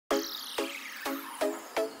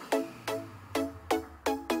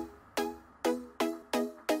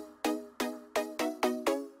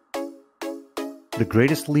The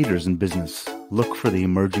greatest leaders in business look for the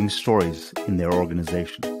emerging stories in their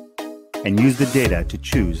organization and use the data to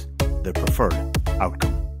choose their preferred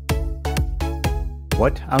outcome.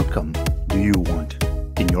 What outcome do you want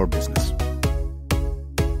in your business?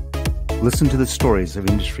 Listen to the stories of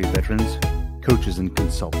industry veterans, coaches, and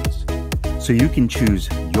consultants so you can choose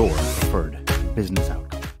your preferred business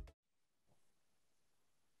outcome.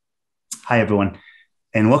 Hi, everyone,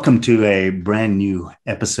 and welcome to a brand new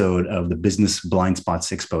episode of the Business Blind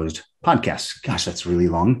Spots Exposed podcast. Gosh, that's really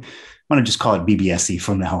long. I want to just call it BBSE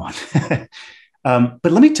from now on.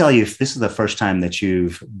 But let me tell you, if this is the first time that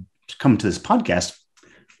you've come to this podcast,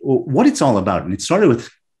 what it's all about. And it started with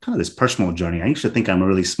kind of this personal journey. I used to think I'm a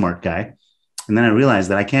really smart guy. And then I realized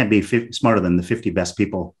that I can't be smarter than the 50 best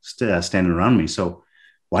people standing around me. So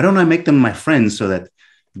why don't I make them my friends so that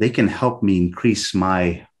they can help me increase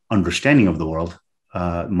my understanding of the world,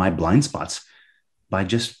 my blind spots, by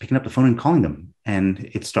just picking up the phone and calling them. And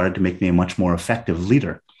it started to make me a much more effective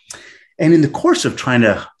leader. And in the course of trying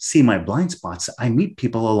to see my blind spots, I meet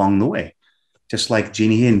people along the way, just like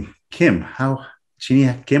Jeanhee and Kim.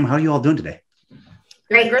 Kim, how are you all doing today?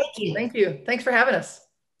 Great. Thank you. Thanks for having us.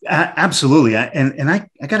 Absolutely. I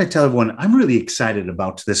got to tell everyone, I'm really excited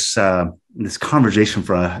about this conversation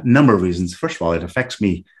for a number of reasons. First of all, it affects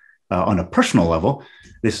me on a personal level.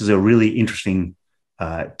 This is a really interesting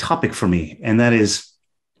topic for me, and that is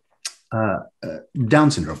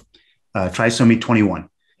Down syndrome, trisomy 21.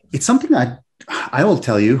 It's something that I will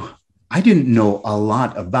tell you, I didn't know a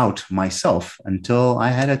lot about myself until I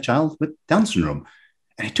had a child with Down syndrome.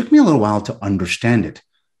 And it took me a little while to understand it.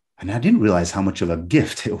 And I didn't realize how much of a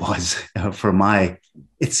gift it was for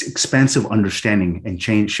its expansive understanding and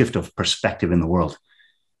shift of perspective in the world.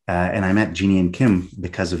 And I met Jeanhee and Kim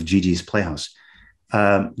because of Gigi's Playhouse.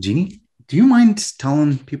 Jeanhee, do you mind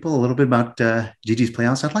telling people a little bit about Gigi's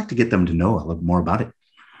Playhouse? I'd like to get them to know a little more about it.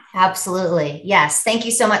 Absolutely. Yes. Thank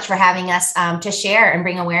you so much for having us to share and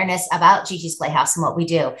bring awareness about Gigi's Playhouse and what we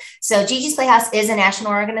do. So Gigi's Playhouse is a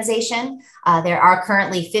national organization. There are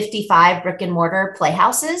currently 55 brick and mortar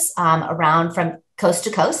playhouses around from coast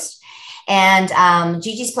to coast. And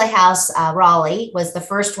Gigi's Playhouse Raleigh was the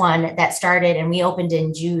first one that started, and we opened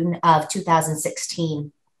in June of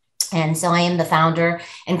 2016. And so I am the founder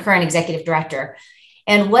and current executive director.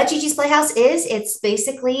 And what Gigi's Playhouse is,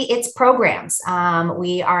 it's programs.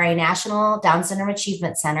 We are a national Down Syndrome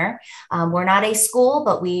Achievement Center. We're not a school,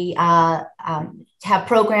 but we have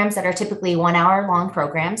programs that are typically 1 hour long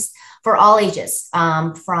programs for all ages,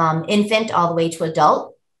 from infant all the way to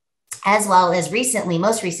adult, as well as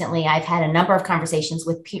most recently, I've had a number of conversations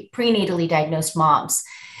with prenatally diagnosed moms,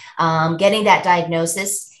 getting that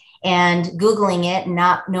diagnosis and Googling it and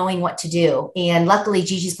not knowing what to do. And luckily,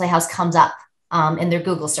 Gigi's Playhouse comes up in their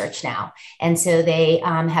Google search now. And so they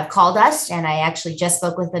have called us, and I actually just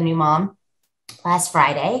spoke with a new mom last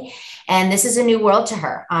Friday, and this is a new world to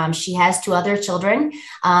her. She has 2 other children,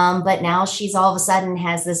 but now she's all of a sudden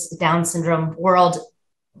has this Down syndrome world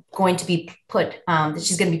going to be that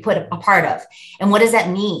she's going to be put a part of. And what does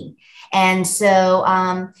that mean? And so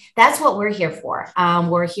that's what we're here for.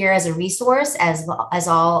 We're here as a resource, as well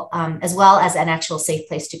as an actual safe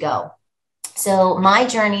place to go. So my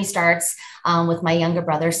journey starts with my younger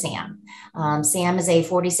brother, Sam. Sam is a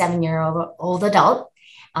 47-year-old adult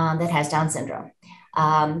that has Down syndrome.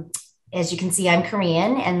 As you can see, I'm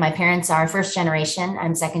Korean, and my parents are first generation.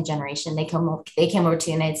 I'm second generation. They came over to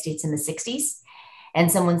the United States in the 60s.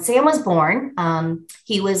 And so when Sam was born,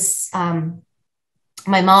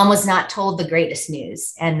 my mom was not told the greatest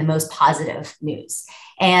news and the most positive news.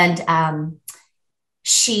 And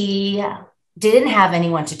she didn't have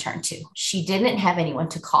anyone to turn to. She didn't have anyone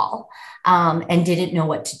to call, and didn't know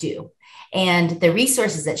what to do. And the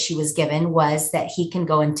resources that she was given was that he can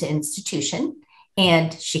go into institution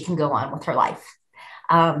and she can go on with her life.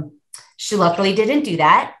 She luckily didn't do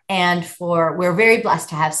that. And we're very blessed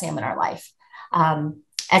to have Sam in our life.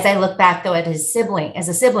 As I look back though at as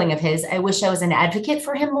a sibling of his, I wish I was an advocate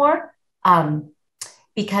for him more,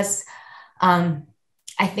 because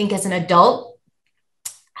I think as an adult,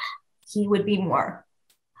 he would be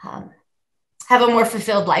have a more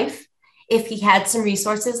fulfilled life if he had some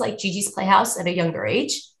resources like Gigi's Playhouse at a younger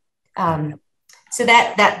age. So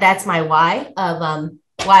that's my why of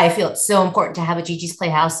why I feel it's so important to have a Gigi's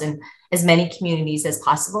Playhouse in as many communities as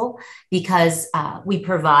possible, because we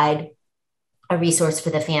provide a resource for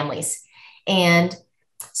the families. And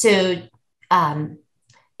so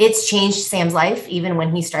it's changed Sam's life, even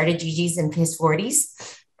when he started Gigi's in his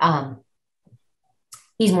 40s.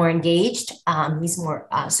 He's more engaged, he's more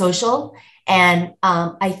social. And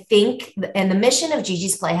I think, and the mission of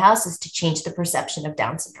Gigi's Playhouse is to change the perception of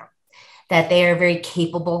Down syndrome. that they are very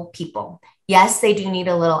capable people. Yes, they do need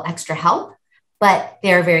a little extra help, but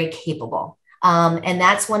they're very capable. And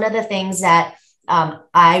that's one of the things that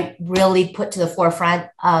I really put to the forefront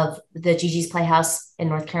of the Gigi's Playhouse in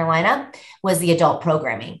North Carolina was the adult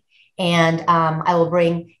programming. And I will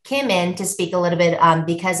bring Kim in to speak a little bit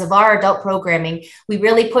because of our adult programming. We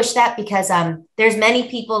really push that because there's many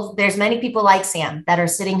people like Sam that are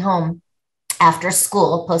sitting home after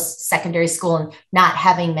school, post-secondary school, and not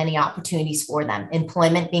having many opportunities for them,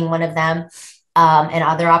 employment being one of them, and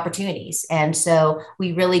other opportunities. And so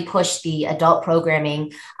we really push the adult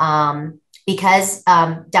programming because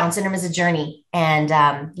Down syndrome is a journey, and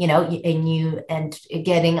and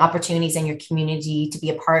getting opportunities in your community to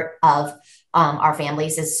be a part of our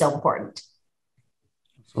families is so important.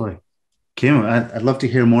 Absolutely. Kim, I'd love to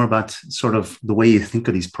hear more about sort of the way you think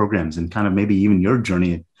of these programs and kind of maybe even your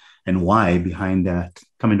journey and why behind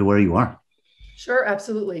coming to where you are. Sure,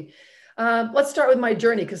 absolutely. Let's start with my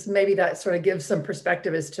journey, because maybe that sort of gives some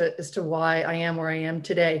perspective as to why I am where I am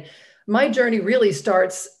today. My journey really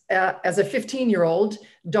starts as a 15-year-old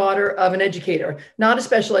daughter of an educator, not a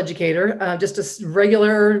special educator, just a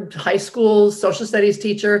regular high school social studies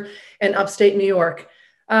teacher in upstate New York.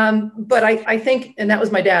 But I think, and that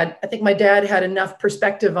was my dad, I think my dad had enough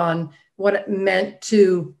perspective on what it meant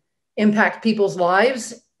to impact people's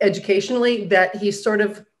lives educationally that he sort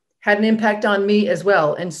of had an impact on me as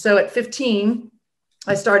well. And so at 15,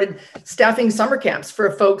 I started staffing summer camps for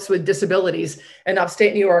folks with disabilities in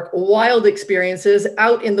upstate New York. Wild experiences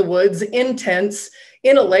out in the woods, in tents,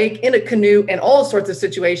 in a lake, in a canoe, and all sorts of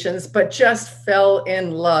situations, but just fell in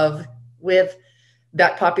love with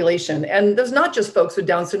that population. And there's not just folks with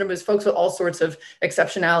Down syndrome, there's folks with all sorts of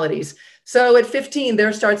exceptionalities. So at 15,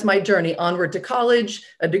 there starts my journey onward to college,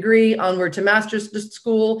 a degree, onward to master's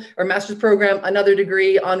school or master's program, another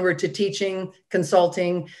degree, onward to teaching,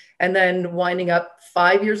 consulting, and then winding up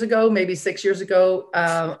 5 years ago, maybe 6 years ago,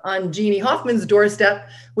 on Jeanhee Hoffman's doorstep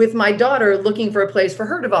with my daughter looking for a place for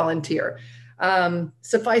her to volunteer.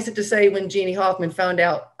 Suffice it to say, when Jeanhee Hoffman found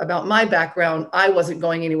out about my background, I wasn't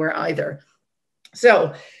going anywhere either.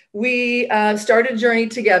 So we started a journey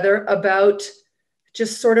together about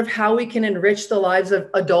just sort of how we can enrich the lives of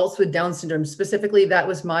adults with Down syndrome. Specifically, that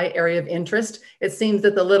was my area of interest. It seems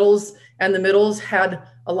that the littles and the middles had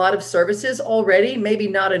a lot of services already, maybe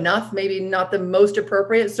not enough, maybe not the most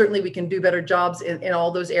appropriate. Certainly we can do better jobs in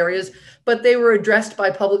all those areas, but they were addressed by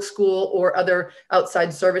public school or other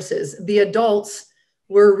outside services. The adults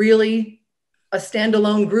were really a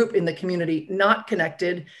standalone group in the community, not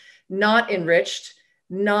connected, not enriched,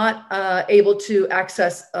 not able to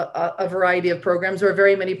access a variety of programs or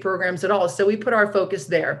very many programs at all. So we put our focus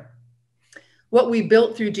there. What we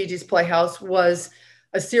built through Gigi's Playhouse was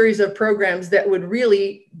a series of programs that would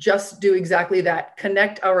really just do exactly that,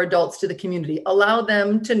 connect our adults to the community, allow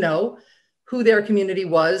them to know who their community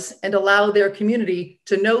was and allow their community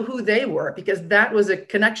to know who they were, because that was a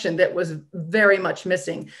connection that was very much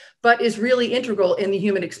missing, but is really integral in the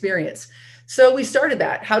human experience. So we started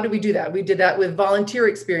that. How did we do that? We did that with volunteer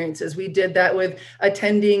experiences. We did that with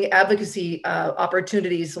attending advocacy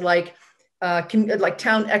opportunities like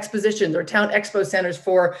town expositions or town expo centers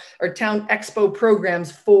or town expo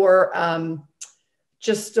programs for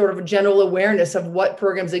just sort of a general awareness of what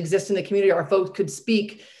programs exist in the community. Our folks could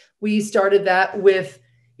speak. We started that with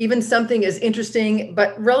even something as interesting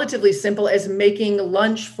but relatively simple as making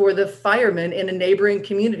lunch for the firemen in a neighboring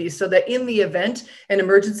community, so that in the event an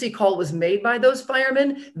emergency call was made by those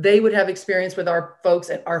firemen, they would have experience with our folks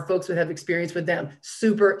and our folks would have experience with them.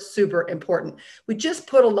 Super, super important. We just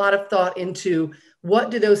put a lot of thought into what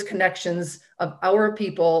do those connections of our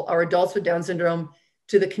people, our adults with Down syndrome,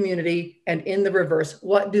 to the community, and in the reverse,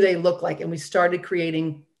 what do they look like? And we started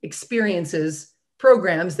creating experiences,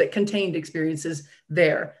 programs that contained experiences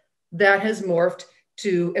there. That has morphed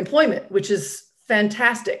to employment, which is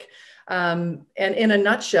fantastic. And in a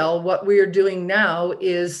nutshell, what we are doing now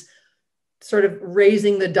is sort of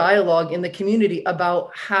raising the dialogue in the community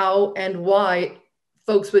about how and why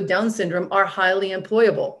folks with Down syndrome are highly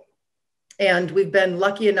employable. And we've been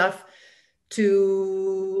lucky enough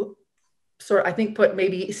to I think, put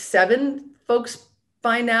maybe 7 folks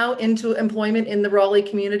by now into employment in the Raleigh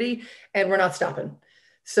community, and we're not stopping.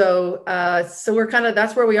 So we're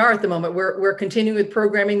that's where we are at the moment. We're continuing with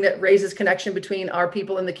programming that raises connection between our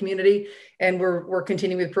people in the community, and we're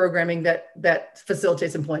continuing with programming that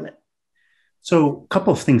facilitates employment. So a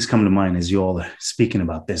couple of things come to mind as you all are speaking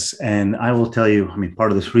about this. And I will tell you,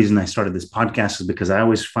 part of this reason I started this podcast is because I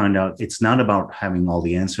always find out it's not about having all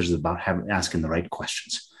the answers, it's about asking the right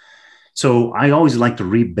questions. So I always like to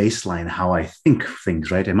re-baseline how I think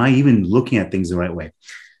things, right? Am I even looking at things the right way?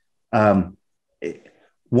 Um,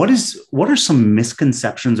 what are some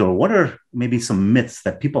misconceptions, or what are maybe some myths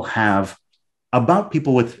that people have about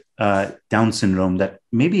people with Down syndrome that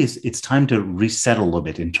maybe it's time to reset a little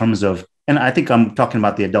bit in terms of, and I think I'm talking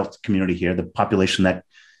about the adult community here, the population that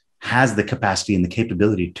has the capacity and the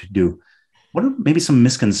capability to do. What are maybe some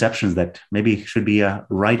misconceptions that maybe should be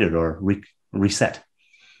righted or reset?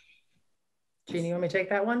 Jeanhee, you want me to take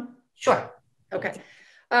that one? Sure. Okay.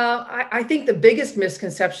 I think the biggest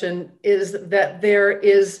misconception is that there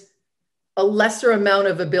is a lesser amount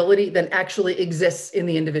of ability than actually exists in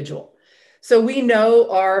the individual. So we know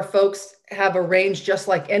our folks have a range, just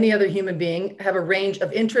like any other human being, have a range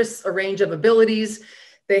of interests, a range of abilities.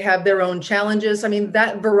 They have their own challenges. I mean,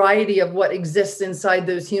 that variety of what exists inside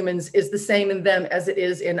those humans is the same in them as it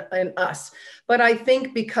is in us. But I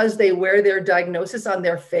think because they wear their diagnosis on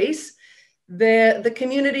their face, the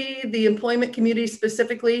community, the employment community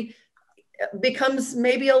specifically, becomes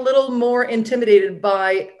maybe a little more intimidated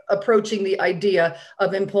by approaching the idea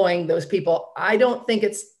of employing those people. I don't think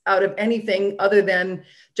it's out of anything other than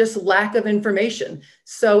just lack of information.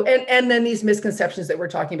 So, and then these misconceptions that we're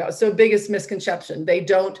talking about. So biggest misconception,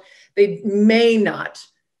 they may not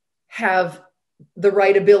have the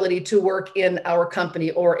right ability to work in our company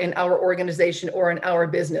or in our organization or in our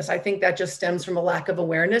business. I think that just stems from a lack of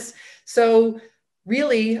awareness. So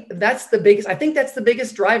really, I think that's the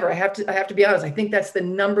biggest driver. I have to be honest. I think that's the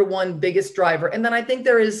number one biggest driver. And then I think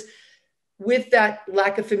there is, with that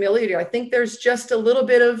lack of familiarity, I think there's just a little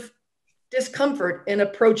bit of discomfort in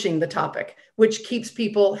approaching the topic, which keeps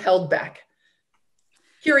people held back.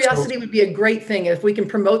 Curiosity would be a great thing if we can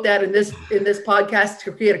promote that in this podcast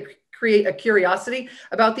to create a curiosity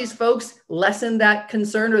about these folks, lessen that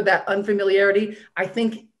concern or that unfamiliarity. I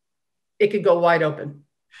think it could go wide open.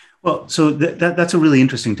 Well, so that's a really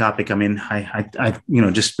interesting topic. I mean, I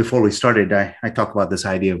just before we started, I talk about this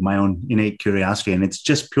idea of my own innate curiosity, and it's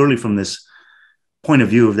just purely from this point of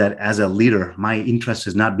view of that as a leader, my interest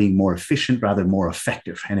is not being more efficient, rather more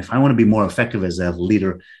effective. And if I want to be more effective as a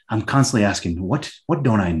leader, I'm constantly asking, what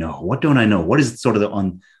don't I know? What don't I know? What is sort of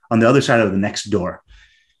on the other side of the next door?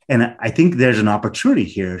 And I think there's an opportunity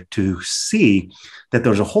here to see that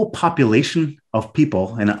there's a whole population of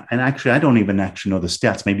people, and actually, I don't even actually know the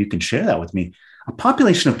stats. Maybe you can share that with me. A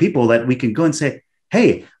population of people that we can go and say,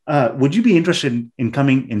 hey, would you be interested in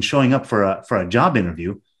coming and showing up for a job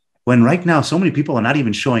interview? When right now, so many people are not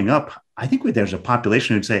even showing up. I think there's a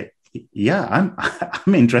population who'd say, yeah,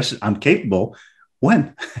 I'm interested. I'm capable.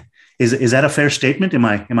 When? Is that a fair statement? Am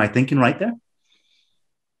I thinking right there?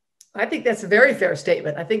 I think that's a very fair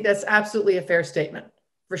statement. I think that's absolutely a fair statement,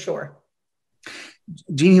 for sure.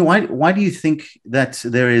 Jeanhee, why do you think that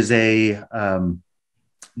there is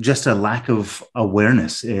just a lack of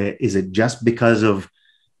awareness? Is it just because of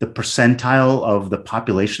the percentile of the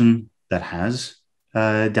population that has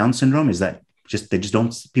Down syndrome? Is that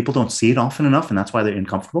people don't see it often enough, and that's why they're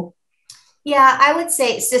uncomfortable? Yeah, I would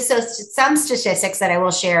say so. Some statistics that I will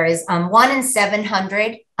share is 1 in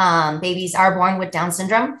 700 babies are born with Down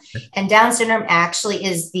syndrome, and Down syndrome actually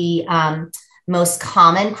is the most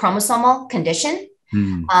common chromosomal condition.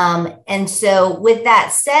 And so, with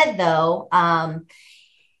that said, though,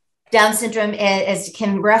 Down syndrome, as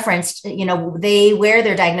Kim referenced, they wear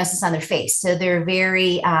their diagnosis on their face, so they're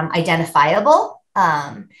very identifiable.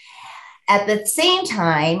 At the same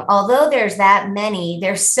time, although there's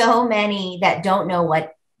so many that don't know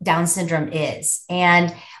what Down syndrome is.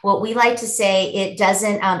 And what we like to say,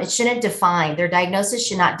 it shouldn't define, their diagnosis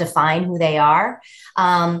should not define who they are.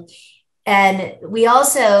 And we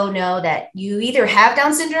also know that you either have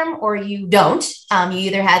Down syndrome or you don't. You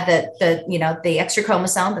either had the extra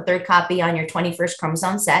chromosome, the third copy on your 21st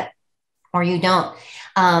chromosome set, or you don't.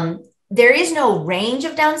 There is no range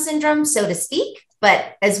of Down syndrome, so to speak.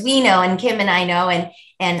 But as we know, and Kim and I know, and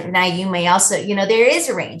now you may also, there is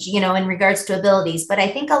a range, in regards to abilities. But I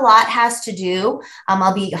think a lot has to do,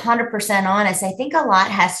 I'll be 100% honest, I think a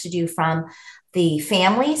lot has to do from the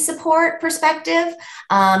family support perspective,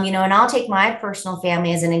 and I'll take my personal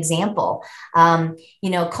family as an example.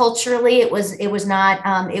 Culturally, it was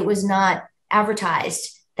not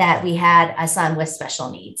advertised that we had a son with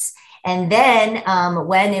special needs. And then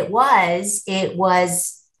when it was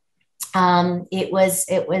not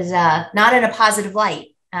in a positive light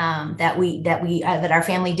that our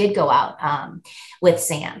family did go out with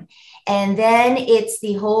Sam. And then it's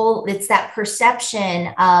that perception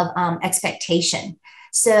of expectation.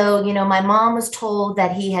 So, my mom was told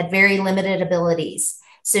that he had very limited abilities.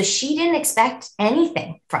 So she didn't expect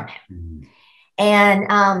anything from him.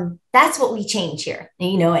 And that's what we change here,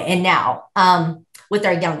 and now. with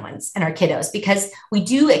our young ones and our kiddos, because we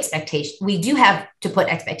do have to put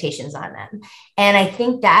expectations on them. And I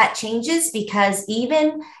think that changes because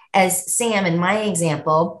even as Sam, in my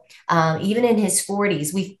example, even in his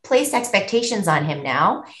 40s, we've placed expectations on him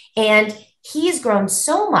now, and he's grown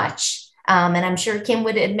so much. And I'm sure Kim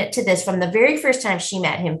would admit to this, from the very first time she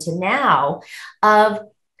met him to now,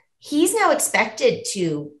 he's now expected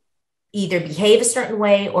to either behave a certain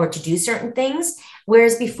way or to do certain things.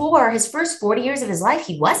 Whereas before, his first 40 years of his life,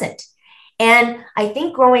 he wasn't. And I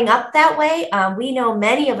think growing up that way, we know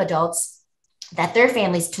many of adults that their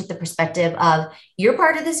families took the perspective of, you're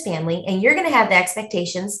part of this family and you're going to have the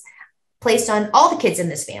expectations placed on all the kids in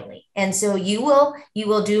this family. And so you'll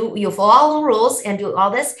follow all the rules and do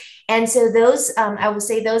all this. And so those, I will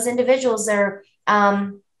say those individuals their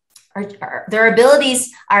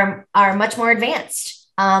abilities are much more advanced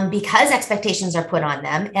because expectations are put on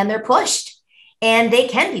them and they're pushed, and they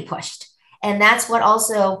can be pushed. And that's what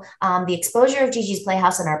also the exposure of Gigi's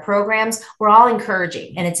Playhouse and our programs, we're all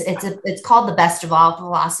encouraging. And it's called the best of all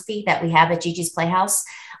philosophy that we have at Gigi's Playhouse,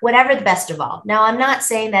 whatever the best of all. Now, I'm not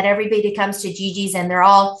saying that everybody comes to Gigi's and they're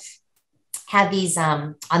all have these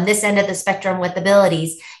on this end of the spectrum with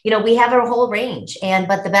abilities. We have a whole range,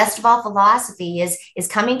 but the best of all philosophy is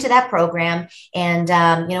coming to that program. And,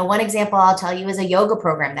 one example I'll tell you is a yoga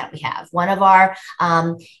program that we have. One of our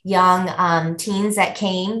young teens that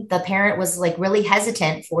came, the parent was like really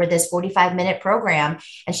hesitant for this 45-minute program.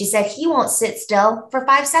 And she said, he won't sit still for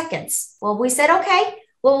 5 seconds. Well, we said, okay,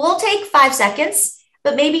 well, we'll take 5 seconds,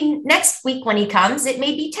 but maybe next week when he comes, it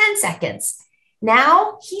may be 10 seconds.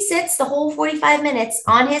 Now he sits the whole 45 minutes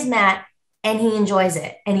on his mat and he enjoys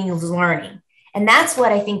it and he's learning. And that's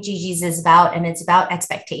what I think Gigi's is about. And it's about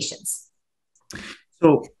expectations.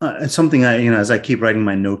 So it's something as I keep writing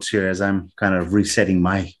my notes here, as I'm kind of resetting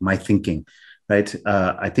my thinking, right?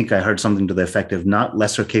 I think I heard something to the effect of not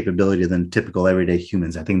lesser capability than typical everyday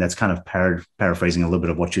humans. I think that's kind of paraphrasing a little bit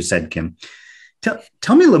of what you said, Kim.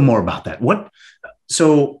 Tell me a little more about that.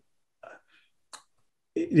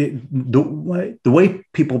 The way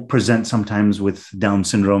people present sometimes with Down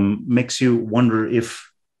syndrome makes you wonder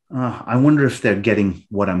if they're getting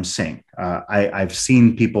what I'm saying. I've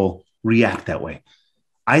seen people react that way.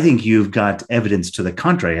 I think you've got evidence to the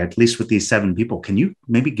contrary, at least with these 7 people. Can you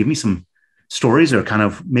maybe give me some stories or kind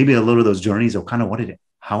of maybe a little of those journeys of kind of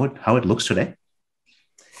how it looks today?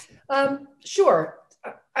 Sure.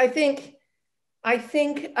 I think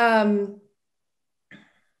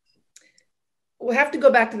we have to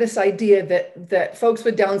go back to this idea that folks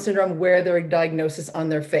with Down syndrome wear their diagnosis on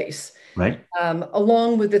their face. Right.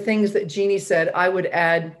 Along with the things that Jeanhee said, I would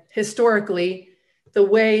add historically, the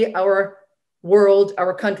way our world,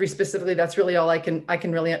 our country specifically, that's really all I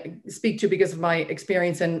can really speak to because of my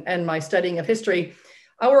experience and my studying of history.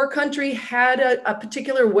 Our country had a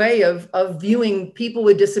particular way of viewing people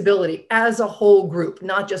with disability as a whole group,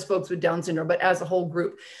 not just folks with Down syndrome, but as a whole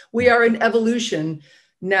group. We are in evolution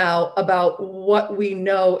now about what we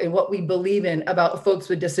know and what we believe in about folks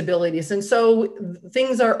with disabilities. And so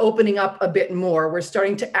things are opening up a bit more. We're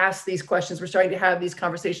starting to ask these questions. We're starting to have these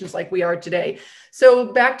conversations like we are today.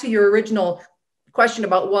 So back to your original question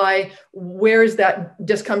about where is that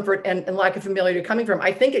discomfort and lack of familiarity coming from?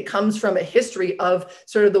 I think it comes from a history of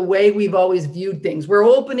sort of the way we've always viewed things. We're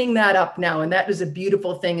opening that up now, and that is a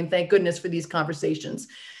beautiful thing. And thank goodness for these conversations.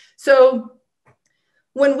 So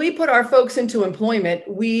when we put our folks into employment,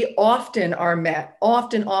 we often are met at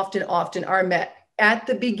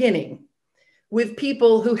the beginning with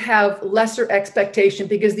people who have lesser expectation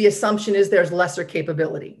because the assumption is there's lesser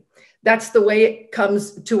capability. That's the way it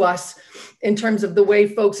comes to us in terms of the way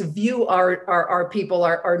folks view our people,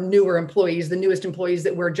 our newer employees, the newest employees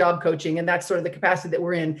that we're job coaching. And that's sort of the capacity that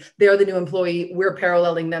we're in. They're the new employee. We're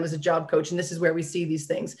paralleling them as a job coach. And this is where we see these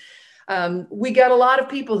things. We get a lot of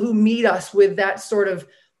people who meet us with that sort of,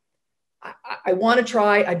 I want to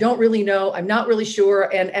try, I don't really know, I'm not really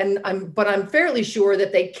sure, but I'm fairly sure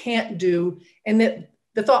that they can't do, and that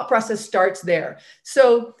the thought process starts there.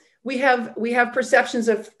 So we have perceptions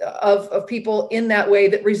of people in that way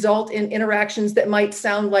that result in interactions that might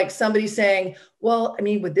sound like somebody saying, well, I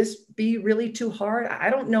mean, would this be really too hard? I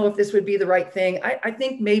don't know if this would be the right thing. I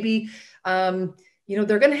think maybe,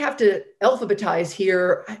 they're going to have to alphabetize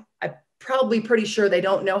here. I'm probably pretty sure they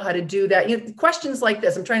don't know how to do that. Questions like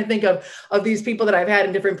this, I'm trying to think of these people that I've had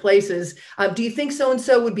in different places. Do you think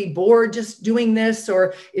so-and-so would be bored just doing this?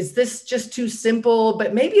 Or is this just too simple?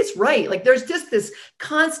 But maybe it's right. Like there's just this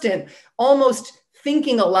constant, almost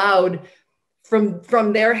thinking aloud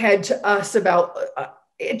from their head to us about,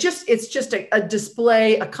 it's just a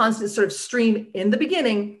display, a constant sort of stream in the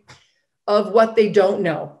beginning of what they don't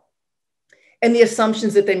know. and the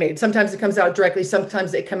assumptions that they made. Sometimes it comes out directly,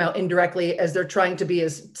 sometimes they come out indirectly as they're trying to be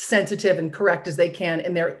as sensitive and correct as they can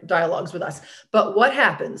in their dialogues with us. But what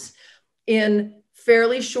happens in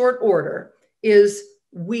fairly short order is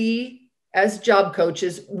we as job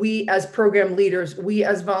coaches, we as program leaders, we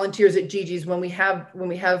as volunteers at Gigi's, when we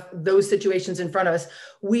have those situations in front of us,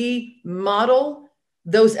 we model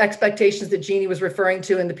those expectations that Jeanhee was referring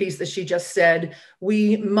to in the piece that she just said.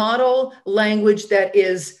 We model language that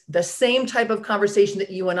is the same type of conversation that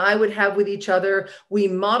you and I would have with each other. We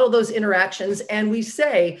model those interactions, and we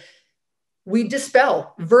say, we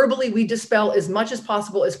dispel, verbally, we dispel as much as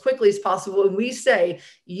possible, as quickly as possible. And we say,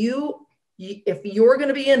 if you're going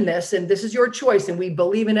to be in this, and this is your choice, and we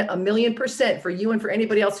believe in it 1,000,000% for you and for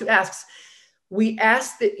anybody else who asks, we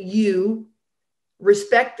ask that you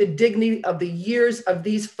respect the dignity of the years of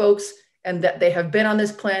these folks and that they have been on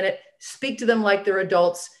this planet. Speak to them like they're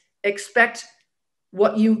adults. Expect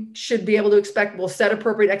what you should be able to expect. We'll set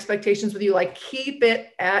appropriate expectations with you. Like, keep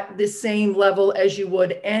it at the same level as you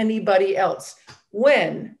would anybody else.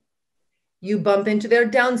 When you bump into their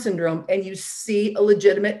Down syndrome and you see a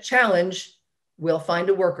legitimate challenge, we'll find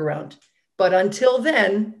a workaround. But until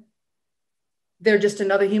then, they're just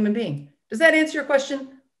another human being. Does that answer your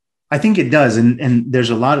question? I think it does. And there's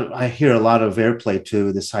I hear a lot of airplay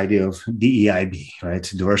to this idea of DEIB, right?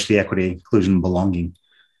 Diversity, equity, inclusion, belonging.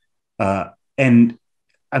 And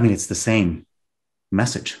I mean, it's the same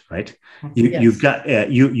message, right? Yes. You've got,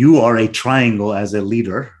 you are a triangle as a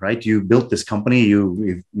leader, right? You built this company,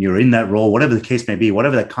 you're in that role, whatever the case may be,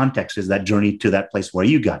 whatever the context is, that journey to that place where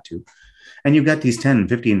you got to. And you've got these 10,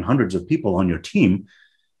 15, hundreds of people on your team.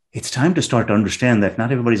 It's time to start to understand that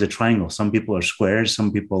not everybody's a triangle. Some people are squares,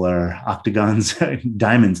 some people are octagons,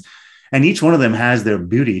 diamonds, and each one of them has their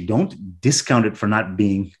beauty. Don't discount it for not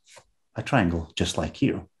being a triangle, just like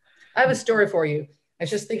you. I have a story for you. I was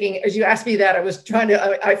just thinking, as you asked me that,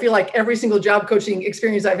 I feel like every single job coaching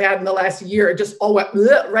experience I've had in the last year just all went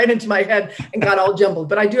right into my head and got all jumbled.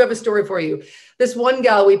 But I do have a story for you. This one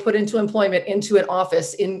gal we put into employment into an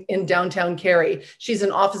office in downtown Cary. She's an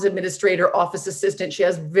office administrator, office assistant. She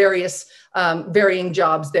has various varying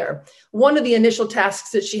jobs there. One of the initial tasks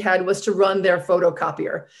that she had was to run their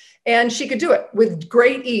photocopier. And she could do it with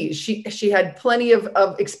great ease. She had plenty of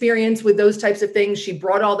experience with those types of things. She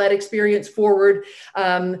brought all that experience forward,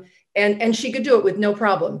 and she could do it with no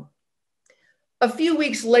problem. A few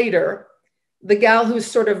weeks later, the gal who's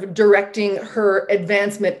sort of directing her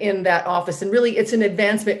advancement in that office, and really it's an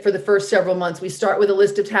advancement for the first several months. We start with a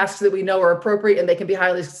list of tasks that we know are appropriate and they can be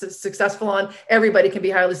highly successful on. Everybody can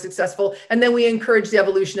be highly successful. And then we encourage the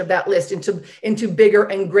evolution of that list into bigger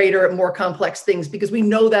and greater, more complex things, because we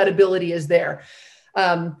know that ability is there.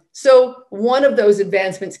 So one of those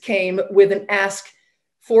advancements came with an ask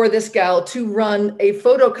for this gal to run a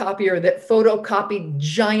photocopier that photocopied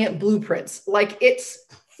giant blueprints. Like, it's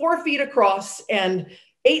 4 feet across and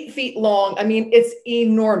 8 feet long. I mean, it's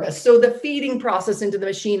enormous. So the feeding process into the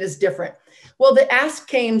machine is different. Well, the ask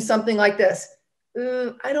came something like this.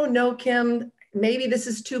 I don't know, Kim, maybe this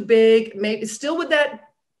is too big. Maybe still with that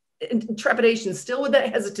trepidation, still with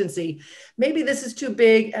that hesitancy. Maybe this is too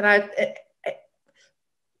big. And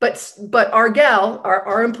but our gal,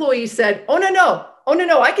 our employee said, oh, no,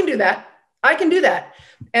 I can do that. I can do that.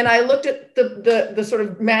 And I looked at the sort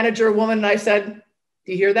of manager woman and I said,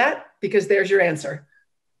 do you hear that? Because there's your answer.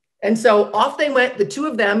 And so off they went, the two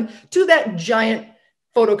of them, to that giant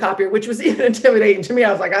photocopier, which was even intimidating to me.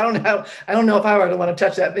 I was like, I don't know if I would want to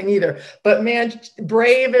touch that thing either. But man,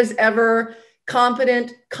 brave as ever,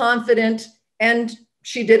 competent, confident, and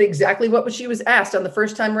she did exactly what she was asked on the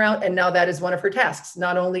first time around. And now that is one of her tasks.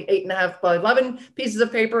 Not only 8.5 by 11 pieces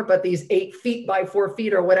of paper, but these 8 feet by 4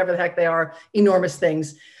 feet or whatever the heck they are, enormous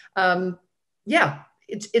things. Yeah.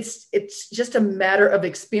 It's just a matter of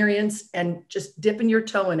experience and just dipping your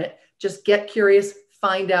toe in it. Just get curious,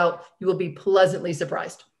 find out. You will be pleasantly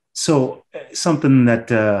surprised. So something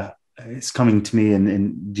that is coming to me,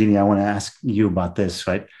 and Jeanhee, I want to ask you about this,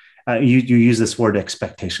 right? You use this word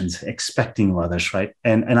expectations, expecting of others, right?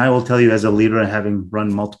 And I will tell you, as a leader and having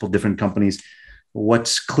run multiple different companies,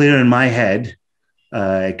 what's clear in my head,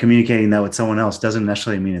 communicating that with someone else doesn't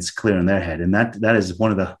necessarily mean it's clear in their head. And that is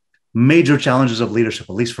one of the major challenges of leadership,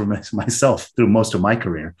 at least for myself through most of my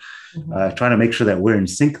career, trying to make sure that we're in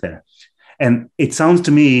sync there. And it sounds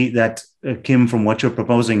to me that, Kim, from what you're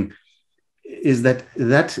proposing, is that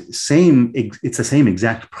it's the same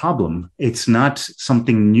exact problem. It's not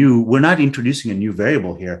something new. We're not introducing a new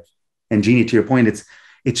variable here. And Jeanhee, to your point,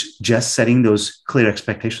 it's just setting those clear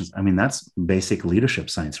expectations. I mean, that's basic leadership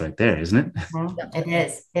science right there, isn't it?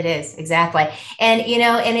 It is exactly. And,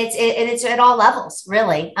 and it's at all levels,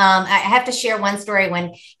 really. I have to share one story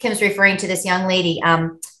when Kim's referring to this young lady.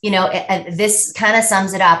 This kind of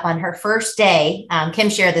sums it up. On her first day, Kim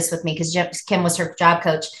shared this with me because Kim was her job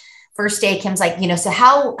coach. First day, Kim's like, so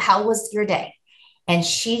how was your day? And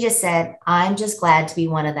she just said, I'm just glad to be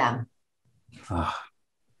one of them. Oh.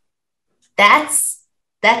 That's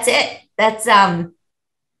it. That's, yeah.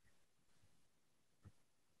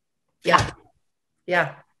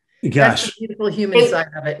 Gosh. That's the beautiful human side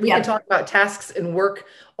of it. We can talk about tasks and work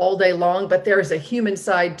all day long, but there is a human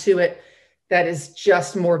side to it that is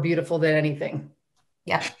just more beautiful than anything.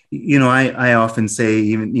 Yeah. I often say,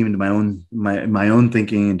 even to my own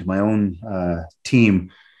thinking and to my own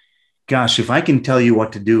team, gosh, if I can tell you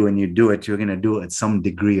what to do and you do it, you're going to do it at some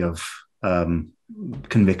degree of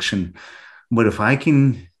conviction. But if I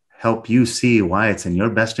can help you see why it's in your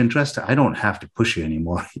best interest, I don't have to push you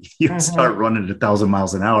anymore. You start running at 1,000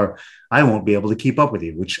 miles an hour, I won't be able to keep up with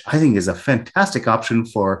you, which I think is a fantastic option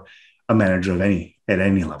for a manager at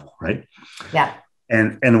any level, right? Yeah.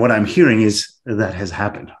 And what I'm hearing is that has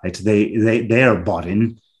happened, right? They are bought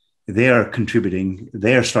in, they are contributing,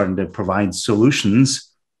 they are starting to provide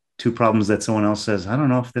solutions to problems that someone else says, I don't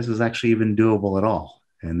know if this is actually even doable at all.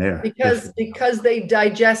 And because they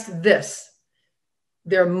digest this,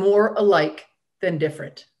 they're more alike than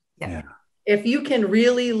different. Yeah. If you can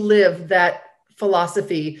really live that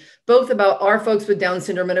philosophy, both about our folks with Down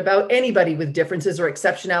syndrome and about anybody with differences or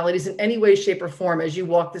exceptionalities in any way, shape, or form as you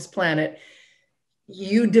walk this planet,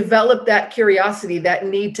 you develop that curiosity, that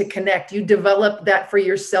need to connect. You develop that for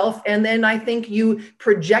yourself. And then I think you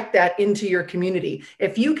project that into your community.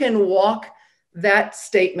 If you can walk that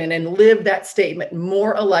statement and live that statement,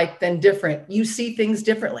 more alike than different, you see things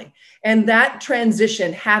differently. And that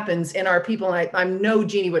transition happens in our people. And I know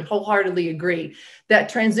Jeannie would wholeheartedly agree. That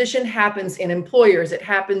transition happens in employers. It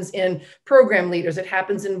happens in program leaders. It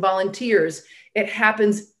happens in volunteers. It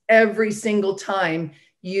happens every single time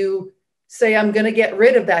you say, I'm going to get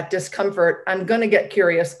rid of that discomfort. I'm going to get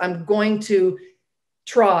curious. I'm going to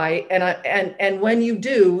try. And when you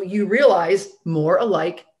do, you realize more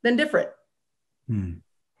alike than different.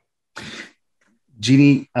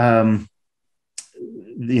 Jeannie, 1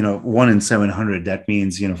 in 700, that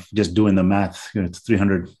means, just doing the math, it's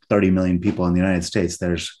 330 million people in the United States.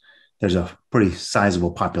 There's a pretty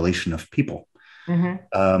sizable population of people.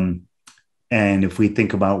 And if we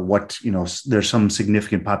think about what, there's some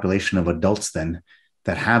significant population of adults then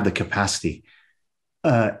that have the capacity.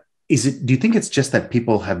 Do you think it's just that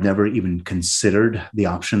people have never even considered the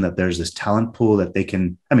option that there's this talent pool that they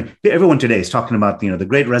can, everyone today is talking about, the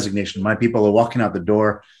great resignation. My people are walking out the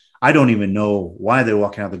door. I don't even know why they're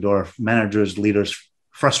walking out the door. Managers, leaders,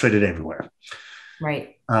 frustrated everywhere.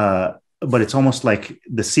 Right. But it's almost like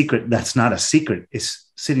the secret that's not a secret is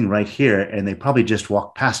sitting right here, and they probably just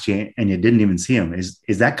walked past you and you didn't even see them.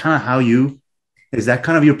 Is that kind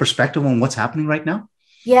of your perspective on what's happening right now?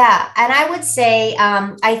 Yeah. And I would say,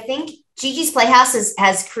 I think Gigi's Playhouse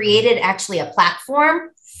has created actually a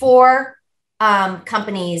platform for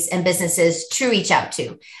companies and businesses to reach out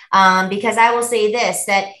to. Because I will say this,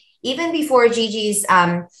 that even before Gigi's,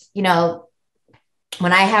 when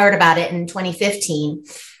I heard about it in 2015,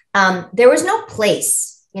 there was no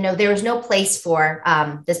place, for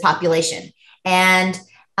this population. And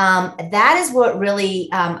that is what really,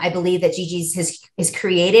 I believe that Gigi's has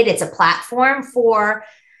created. It's a platform for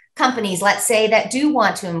companies, let's say, that do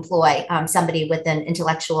want to employ somebody with an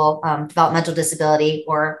intellectual developmental disability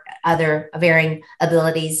or other varying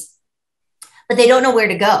abilities, but they don't know where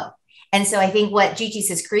to go. And so I think what Gigi's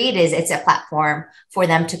has created is it's a platform for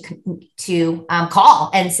them to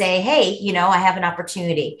call and say, hey, I have an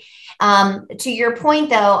opportunity. To your point,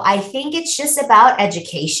 though, I think it's just about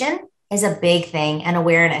education is a big thing, and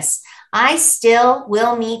awareness. I still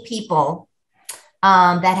will meet people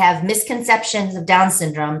that have misconceptions of Down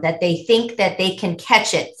syndrome, that they think that they can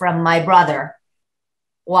catch it from my brother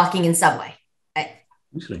walking in Subway.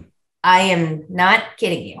 I am not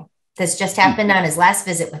kidding you. This just happened on his last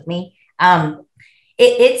visit with me.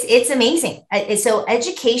 It's amazing. So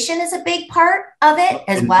education is a big part of it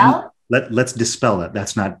as well. Let's dispel that.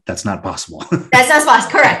 That's not possible. That's not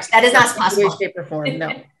possible. Correct. That is not possible. Shape or form.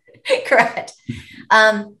 No. Correct.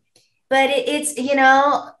 But it's,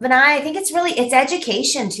 but I think it's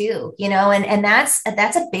education too, and that's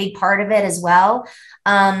a big part of it as well.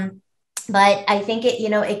 But I think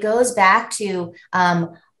it goes back to,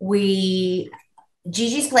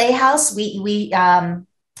 Gigi's Playhouse, we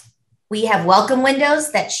have welcome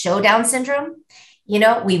windows that show Down syndrome.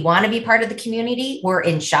 We want to be part of the community. We're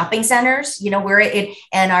in shopping centers,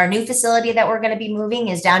 and our new facility that we're going to be moving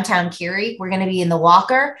is downtown Curie. We're going to be in the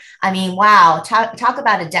Walker. I mean, wow, talk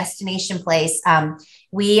about a destination place.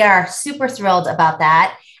 We are super thrilled about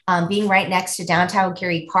that. Being right next to downtown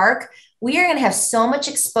Curie Park, we are going to have so much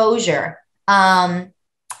exposure.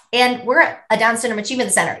 And we're a Down Syndrome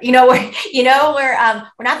Achievement Center. We're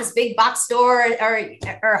not this big box store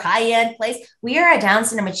or high-end place. We are a Down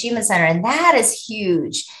Syndrome Achievement Center, and that is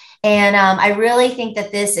huge. And I really think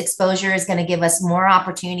that this exposure is going to give us more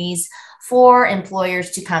opportunities for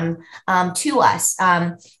employers to come to us.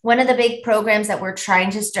 One of the big programs that we're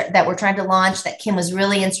trying to launch that Kim was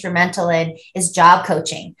really instrumental in is job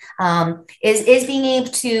coaching. Is being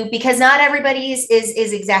able to, because not everybody is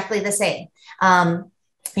exactly the same.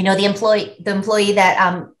 The employee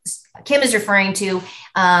that Kim is referring to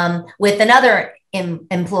with another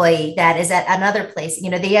employee that is at another place,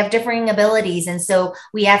 they have differing abilities. And so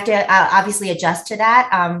we have to obviously adjust to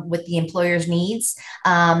that with the employer's needs,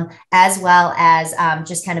 as well as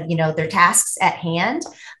just kind of, their tasks at hand.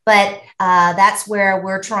 But that's where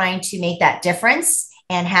we're trying to make that difference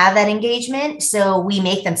and have that engagement. So we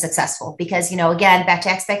make them successful because, again, back to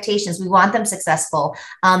expectations, we want them successful.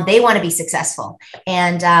 They want to be successful.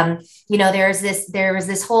 And, there was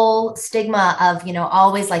this whole stigma of,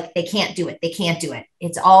 always like, they can't do it. They can't do it.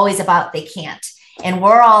 It's always about they can't. And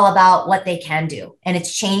we're all about what they can do. And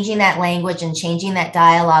it's changing that language and changing that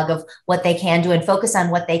dialogue of what they can do and focus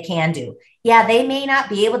on what they can do. Yeah, they may not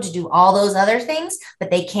be able to do all those other things, but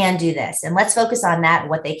they can do this. And let's focus on that,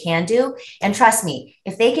 what they can do. And trust me,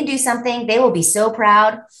 if they can do something, they will be so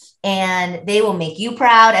proud and they will make you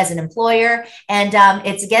proud as an employer. And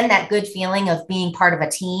it's, again, that good feeling of being part of a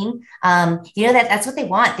team. That's what they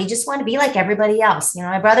want. They just want to be like everybody else.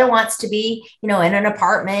 My brother wants to be, in an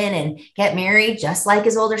apartment and get married just like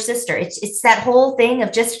his older sister. It's that whole thing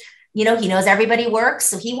of just, he knows everybody works,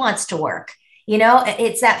 so he wants to work.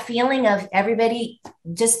 It's that feeling of everybody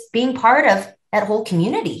just being part of that whole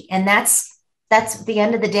community. And that's at the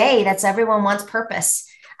end of the day, that's everyone wants purpose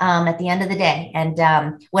at the end of the day. And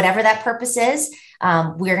whatever that purpose is,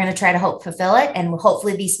 we're going to try to fulfill it. And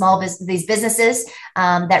hopefully these businesses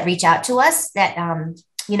that reach out to us that,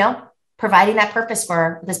 providing that purpose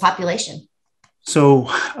for this population. So,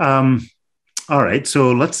 all right.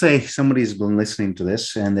 So let's say somebody's been listening to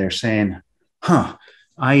this and they're saying,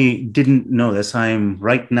 I didn't know this. I'm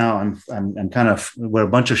kind of, we're a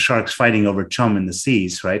bunch of sharks fighting over chum in the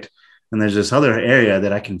seas, right? And there's this other area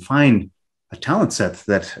that I can find a talent set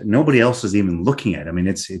that nobody else is even looking at. I mean,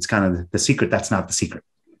 it's kind of the secret. That's not the secret.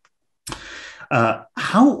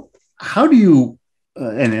 How do you,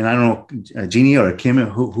 and I don't know, Jeanhee or Kim,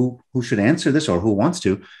 who should answer this or who wants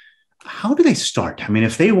to, how do they start? I mean,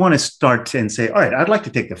 if they want to start and say, all right, I'd like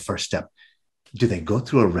to take the first step. Do they go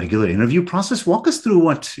through a regular interview process? Walk us through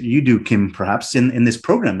what you do, Kim, perhaps in this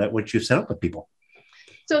program what you've set up with people.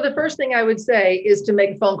 So the first thing I would say is to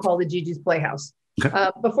make a phone call to Gigi's Playhouse. Okay.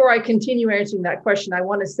 Before I continue answering that question, I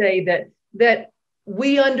want to say that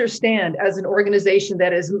we understand as an organization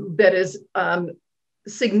that is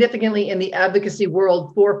significantly in the advocacy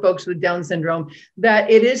world for folks with Down syndrome, that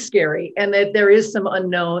it is scary and that there is some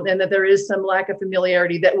unknown and that there is some lack of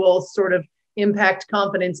familiarity that will sort of impact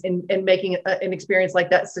confidence in making an experience like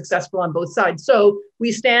that successful on both sides. So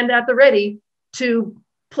we stand at the ready to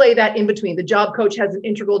play that in between. The job coach has an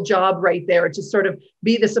integral job right there to sort of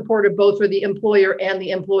be the supporter both for the employer and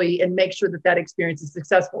the employee and make sure that experience is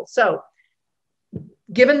successful. So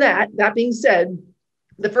given that being said,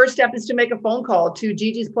 the first step is to make a phone call to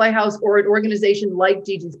Gigi's Playhouse or an organization like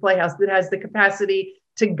Gigi's Playhouse that has the capacity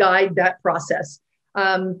to guide that process.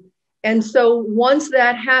 And so once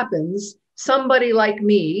that happens, somebody like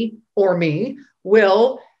me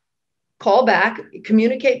will call back,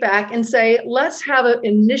 communicate back and say, let's have an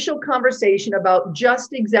initial conversation about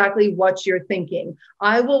just exactly what you're thinking.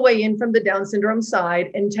 I will weigh in from the Down syndrome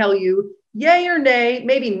side and tell you yay or nay,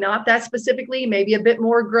 maybe not that specifically, maybe a bit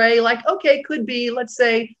more gray, like, okay, could be, let's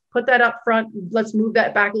say, put that up front. Let's move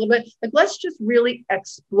that back a little bit. Like, let's just really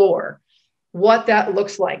explore what that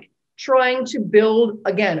looks like. Trying to build,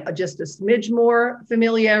 again, just a smidge more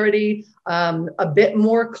familiarity, a bit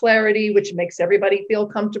more clarity, which makes everybody feel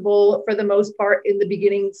comfortable for the most part in the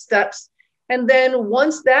beginning steps. And then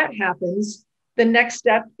once that happens, the next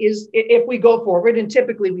step is, if we go forward, and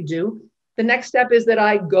typically we do, the next step is that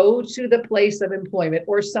I go to the place of employment,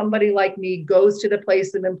 or somebody like me goes to the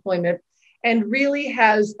place of employment and really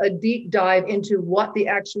has a deep dive into what the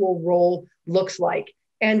actual role looks like.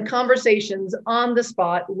 And conversations on the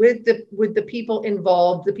spot with the people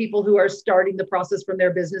involved, the people who are starting the process from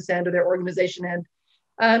their business end or their organization end,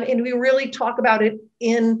 And we really talk about it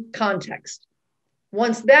in context.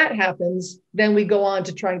 Once that happens, then we go on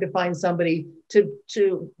to trying to find somebody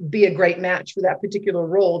to be a great match for that particular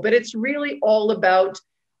role. But it's really all about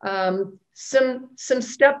some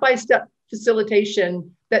step-by-step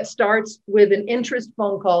facilitation that starts with an interest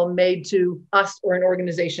phone call made to us or an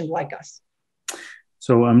organization like us.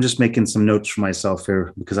 So I'm just making some notes for myself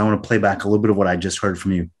here because I want to play back a little bit of what I just heard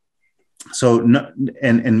from you. So,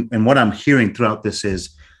 and what I'm hearing throughout this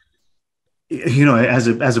is,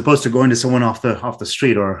 as opposed to going to someone off the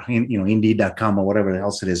street or Indeed.com or whatever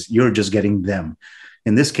else it is, you're just getting them.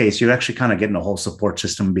 In this case, you're actually kind of getting a whole support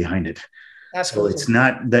system behind it. Absolutely. So it's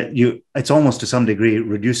not that it's almost to some degree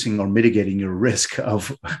reducing or mitigating your risk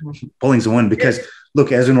of pulling someone because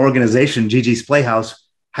look, as an organization, Gigi's Playhouse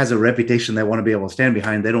has a reputation they want to be able to stand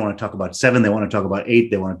behind. They don't want to talk about 7. They want to talk about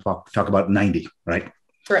 8. They want to talk about 90, right?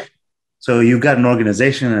 Correct. So you've got an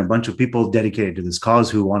organization and a bunch of people dedicated to this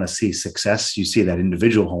cause who want to see success. You see that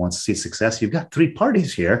individual who wants to see success. You've got 3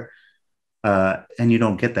 parties here, and you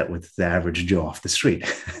don't get that with the average Joe off the street,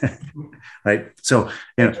 right? So,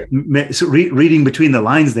 reading between the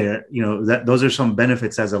lines there, that those are some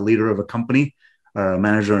benefits as a leader of a company, or a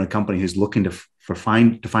manager in a company who's looking to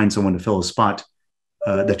find someone to fill a spot.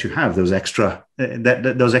 That you have those extra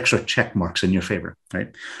those extra check marks in your favor,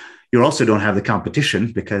 right? You also don't have the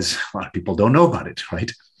competition because a lot of people don't know about it, right?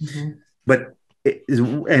 Mm-hmm. But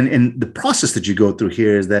and the process that you go through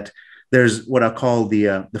here is that there's what I call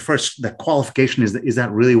the qualification is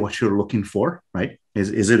that really what you're looking for, right?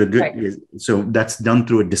 Is it a good? Right. So that's done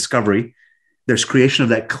through a discovery. There's creation of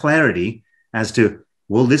that clarity as to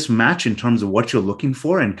will this match in terms of what you're looking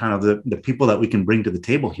for and kind of the people that we can bring to the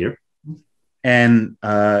table here. And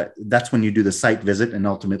that's when you do the site visit and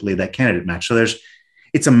ultimately that candidate match. So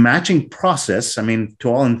it's a matching process. I mean,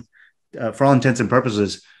 for all intents and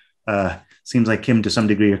purposes, seems like Kim, to some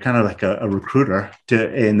degree, you're kind of like a recruiter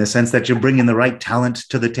in the sense that you're bringing the right talent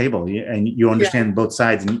to the table and you understand both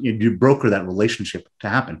sides and you broker that relationship to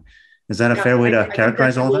happen. Is that a fair way to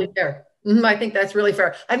characterize all of that? Fair. I think that's really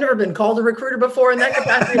fair. I've never been called a recruiter before in that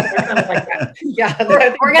capacity. Kind of like that. Yeah, we're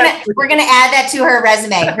gonna add that to her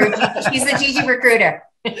resume. She's the Gigi recruiter.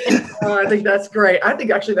 I think that's great. I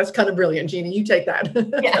think actually that's kind of brilliant, Jeanhee. You take that.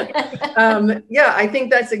 Yeah. I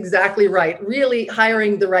think that's exactly right. Really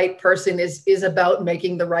hiring the right person is about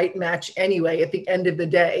making the right match anyway at the end of the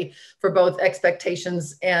day for both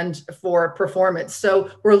expectations and for performance.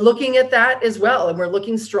 So we're looking at that as well. And we're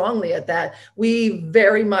looking strongly at that. We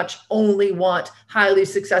very much only want highly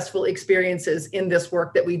successful experiences in this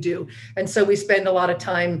work that we do. And so we spend a lot of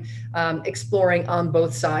time exploring on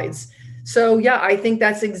both sides. So, yeah, I think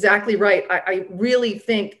that's exactly right. I really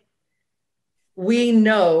think we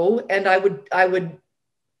know, and I would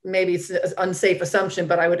maybe it's an unsafe assumption,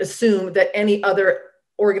 but I would assume that any other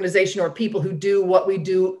organization or people who do what we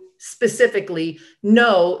do specifically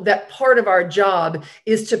know that part of our job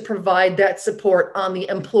is to provide that support on the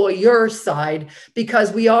employer side,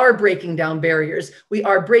 because we are breaking down barriers. We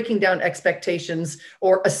are breaking down expectations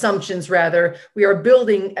or assumptions, rather. We are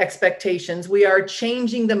building expectations. We are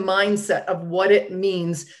changing the mindset of what it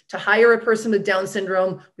means to hire a person with Down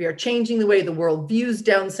syndrome. We are changing the way the world views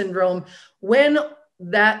Down syndrome. When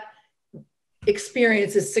that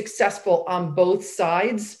experience is successful on both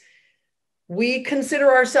sides, we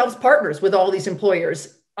consider ourselves partners with all these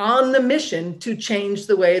employers on the mission to change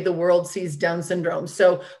the way the world sees Down syndrome.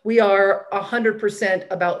 So we are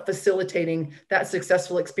 100% about facilitating that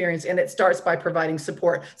successful experience, and it starts by providing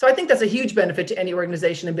support. So I think that's a huge benefit to any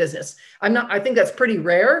organization and business. I think that's pretty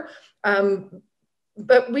rare,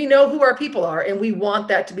 but we know who our people are, and we want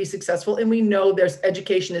that to be successful. And we know there's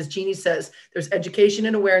education, as Jeanhee says, there's education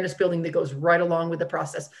and awareness building that goes right along with the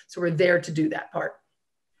process. So we're there to do that part.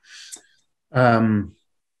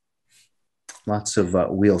 Lots of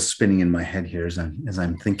wheels spinning in my head here as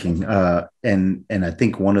I'm thinking, and I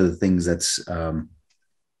think one of the things that's I'm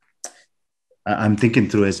thinking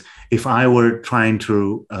through is if I were trying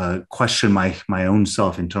to question my own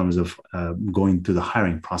self in terms of going through the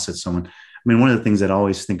hiring process. Someone, I mean, one of the things that I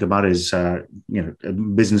always think about is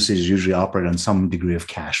businesses usually operate on some degree of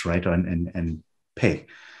cash, right, and pay.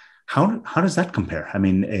 How does that compare? I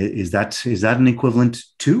mean, is that an equivalent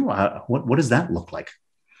to what does that look like?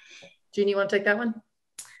 Jeanhee, you want to take that one?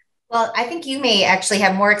 Well, I think you may actually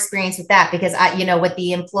have more experience with that because with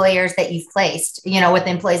the employers that you've placed, with the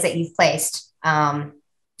employees that you've placed. Okay.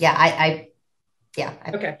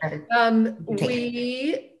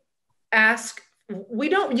 We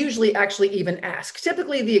don't usually actually even ask.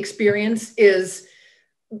 Typically, the experience is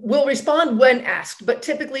we'll respond when asked, but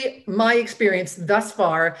typically my experience thus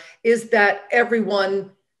far is that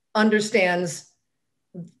everyone understands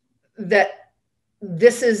that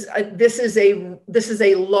this is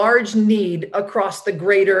a large need across the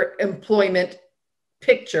greater employment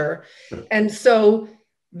picture. And so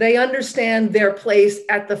they understand their place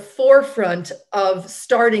at the forefront of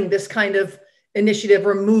starting this kind of initiative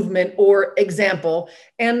or movement or example.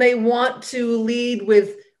 And they want to lead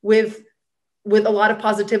with a lot of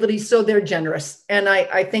positivity. So they're generous. And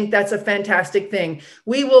I think that's a fantastic thing.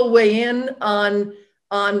 We will weigh in on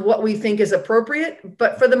what we think is appropriate,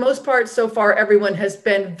 but for the most part, so far, everyone has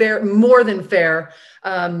been more than fair.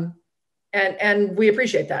 And we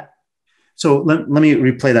appreciate that. So let me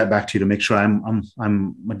replay that back to you to make sure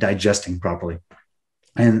I'm digesting properly.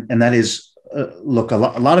 And that is, look, a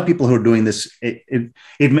lot of people who are doing this,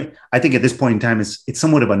 I think at this point in time, it's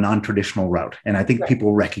somewhat of a non-traditional route. And I think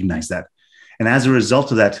people recognize that. And as a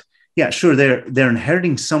result of that, yeah, sure, they're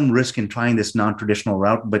inheriting some risk in trying this non-traditional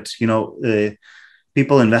route, but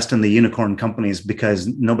people invest in the unicorn companies because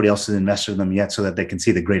nobody else has invested in them yet, so that they can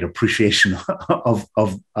see the great appreciation of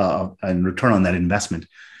and return on that investment.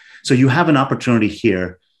 So you have an opportunity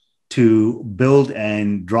here to build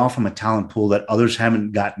and draw from a talent pool that others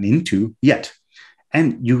haven't gotten into yet.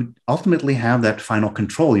 And you ultimately have that final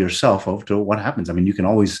control yourself over what happens. I mean, you can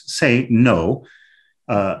always say no,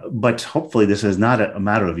 but hopefully this is not a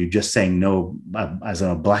matter of you just saying no as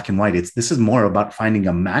a black and white. This is more about finding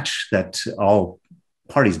a match that all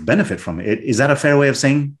parties benefit from. Is that a fair way of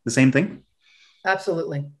saying the same thing?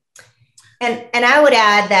 Absolutely. And I would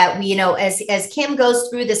add that as Kim goes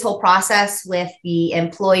through this whole process with the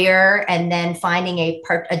employer and then finding a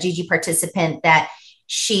Gigi participant that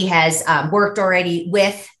she has worked already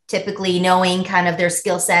with, typically knowing kind of their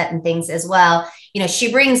skill set and things as well,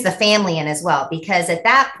 she brings the family in as well, because at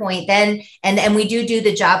that point then, and we do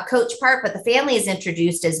the job coach part, but the family is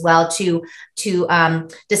introduced as well to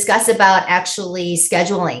discuss about actually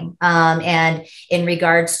scheduling and in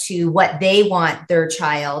regards to what they want their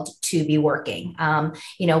child to be working.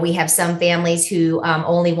 We have some families who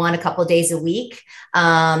only want a couple of days a week.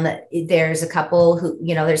 There's a couple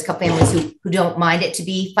families who don't mind it to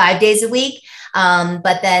be 5 days a week.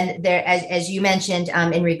 But then there, as you mentioned,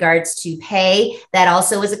 in regards to pay, that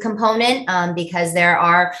also is a component because there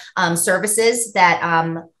are services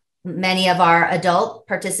that many of our adult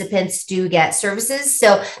participants do get services.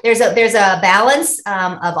 So there's a balance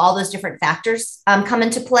of all those different factors come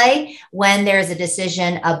into play when there's a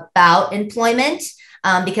decision about employment.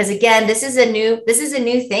 Because again, this is a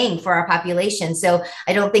new thing for our population. So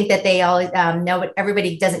I don't think that they always know it.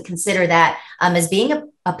 Everybody doesn't consider that as being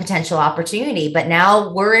a potential opportunity, but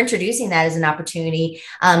now we're introducing that as an opportunity.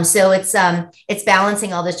 So it's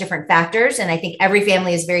balancing all those different factors. And I think every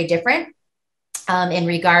family is very different in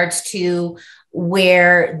regards to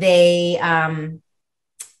where they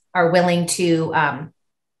are willing to,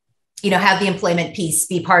 have the employment piece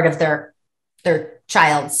be part of their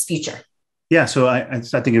child's future. Yeah, so I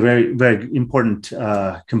think a very, very important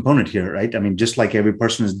component here, right? I mean, just like every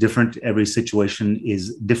person is different, every situation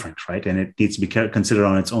is different, right? And it needs to be considered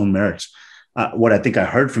on its own merits. What I think I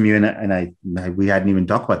heard from you, and we hadn't even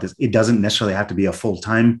talked about this, it doesn't necessarily have to be a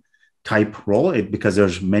full-time type role because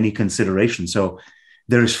there's many considerations. So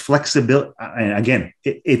there's flexibility. And again,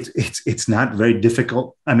 it's not very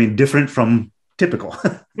difficult. I mean, different from typical.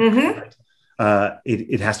 Mm-hmm.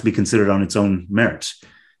 It has to be considered on its own merits.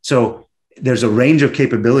 So there's a range of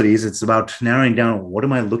capabilities. It's about narrowing down, what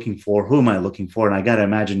am I looking for? Who am I looking for? And I got to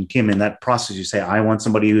imagine, Kim, in that process, you say, I want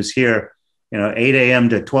somebody who's here, 8 a.m.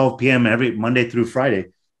 to 12 p.m. every Monday through Friday.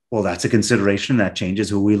 Well, that's a consideration that changes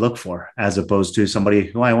who we look for, as opposed to somebody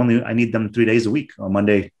who I need them 3 days a week on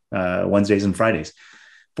Monday, Wednesdays, and Fridays,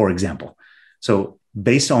 for example. So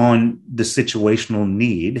based on the situational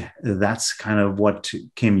need, that's kind of what,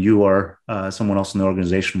 Kim, you or someone else in the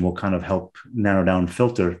organization will kind of help narrow down,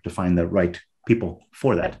 filter to find the right people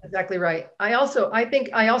for that. That's exactly right. I think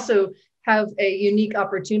I also have a unique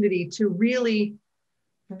opportunity to really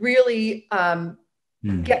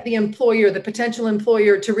get the potential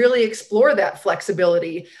employer to really explore that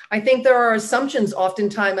flexibility. I think there are assumptions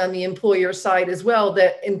oftentimes on the employer side as well,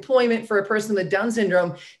 that employment for a person with Down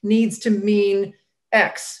syndrome needs to mean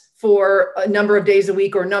X for a number of days a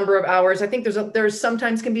week or number of hours. I think there's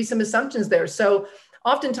sometimes can be some assumptions there. So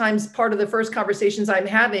oftentimes part of the first conversations I'm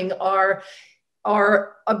having are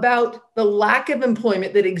about the lack of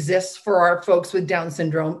employment that exists for our folks with Down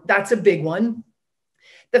syndrome. That's a big one.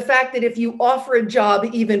 The fact that if you offer a job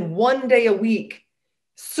even 1 day a week,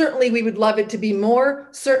 certainly we would love it to be more.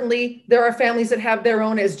 Certainly there are families that have their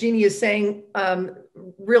own, as Jeanhee is saying,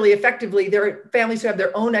 really effectively. There are families who have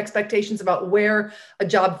their own expectations about where a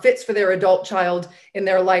job fits for their adult child in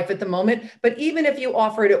their life at the moment. But even if you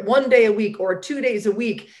offer it 1 day a week or 2 days a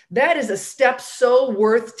week, that is a step so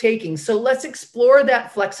worth taking. So let's explore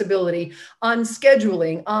that flexibility on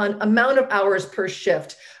scheduling, on amount of hours per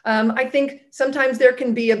shift. I think sometimes there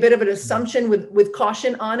can be a bit of an assumption with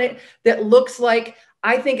caution on it that looks like,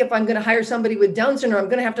 I think if I'm going to hire somebody with Down syndrome, I'm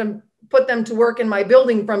going to have to put them to work in my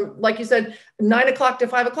building from, like you said, 9 o'clock to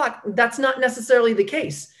 5 o'clock. That's not necessarily the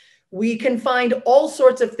case. We can find all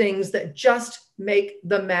sorts of things that just make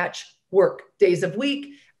the match work. Days of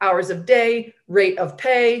week, hours of day, rate of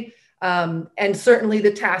pay, and certainly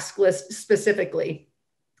the task list specifically.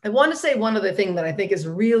 I want to say one other thing that I think is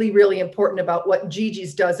really, really important about what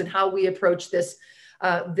Gigi's does and how we approach this,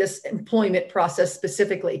 this employment process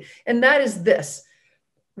specifically. And that is this.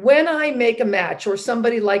 When I make a match, or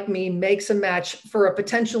somebody like me makes a match for a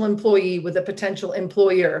potential employee with a potential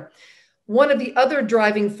employer, one of the other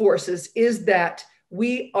driving forces is that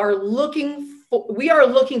we are looking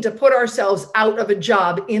to put ourselves out of a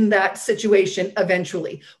job in that situation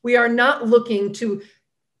eventually. We are not looking to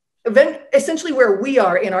essentially where we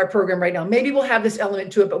are in our program right now. Maybe we'll have this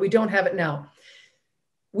element to it, but we don't have it now.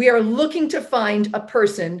 We are looking to find a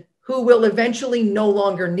person who will eventually no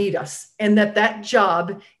longer need us, and that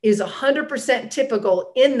job is 100%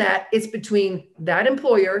 typical in that it's between that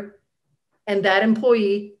employer and that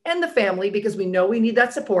employee and the family, because we know we need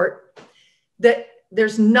that support, that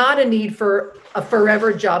there's not a need for a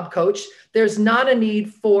forever job coach. There's not a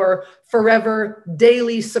need for forever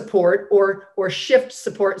daily support or shift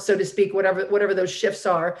support, so to speak, whatever those shifts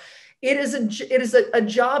are. It is a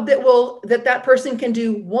job that person can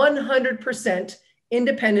do 100%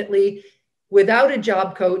 independently without a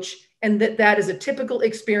job coach, and that is a typical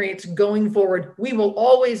experience going forward. We will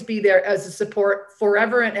always be there as a support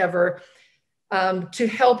forever and ever, to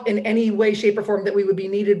help in any way, shape, or form that we would be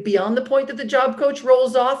needed beyond the point that the job coach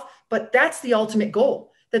rolls off. But that's the ultimate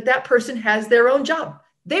goal, that person has their own job,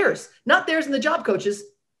 theirs, not theirs and the job coaches,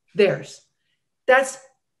 theirs. That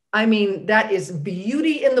is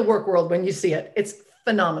beauty in the work world when you see it. It's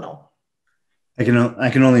phenomenal. I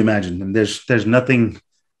can only imagine. And there's nothing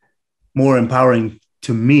more empowering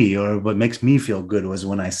to me, or what makes me feel good, was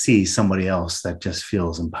when I see somebody else that just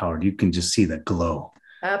feels empowered. You can just see the glow.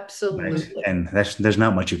 Absolutely. Right? And there's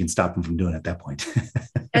not much you can stop them from doing at that point.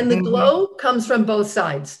 And the glow comes from both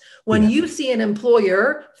sides. When you see an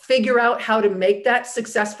employer figure out how to make that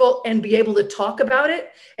successful and be able to talk about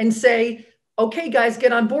it and say, okay, guys,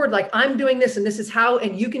 get on board. Like, I'm doing this and this is how,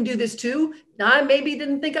 and you can do this too. Now, I maybe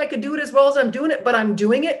didn't think I could do it as well as I'm doing it, but I'm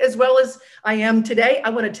doing it as well as I am today.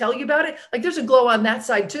 I want to tell you about it. Like, there's a glow on that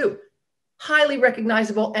side too. Highly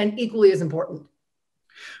recognizable and equally as important.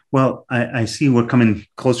 Well, I see we're coming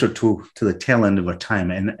closer to the tail end of our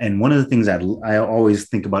time. And one of the things that I always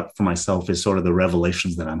think about for myself is sort of the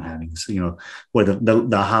revelations that I'm having. So, where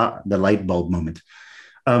the light bulb moment.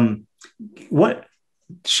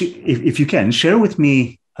 If you can, share with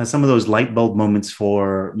me some of those light bulb moments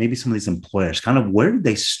for maybe some of these employers. Kind of, where did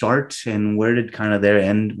they start and where did kind of their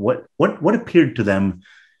end? What appeared to them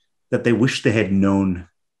that they wish they had known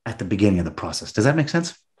at the beginning of the process? Does that make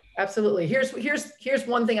sense? Absolutely. Here's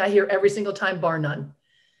one thing I hear every single time, bar none,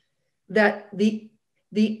 that the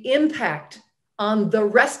impact on the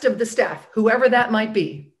rest of the staff, whoever that might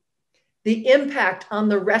be, the impact on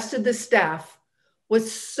the rest of the staff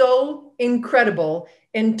was so incredible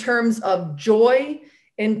in terms of joy,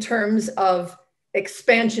 in terms of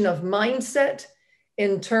expansion of mindset,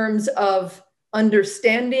 in terms of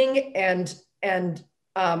understanding and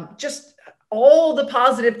just all the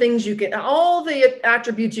positive things all the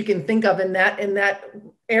attributes you can think of in that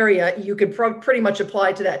area, you could pretty much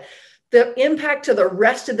apply to that. The impact to the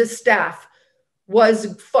rest of the staff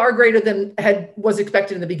was far greater than was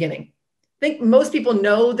expected in the beginning. I think most people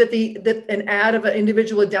know that an ad of an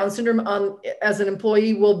individual with Down syndrome as an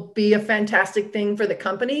employee will be a fantastic thing for the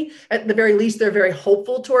company. At the very least, they're very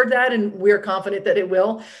hopeful toward that, and we're confident that it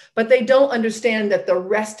will. But they don't understand that the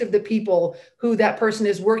rest of the people who that person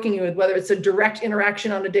is working with, whether it's a direct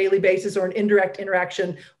interaction on a daily basis or an indirect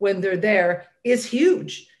interaction when they're there, is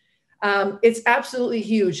huge. It's absolutely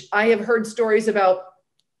huge. I have heard stories about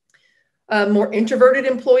more introverted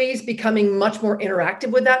employees becoming much more interactive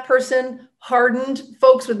with that person, hardened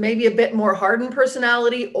folks with maybe a bit more hardened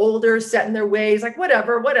personality, older, set in their ways, like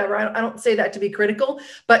whatever. I don't say that to be critical,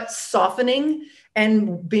 but softening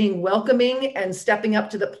and being welcoming and stepping up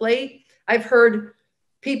to the plate. I've heard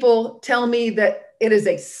people tell me that it is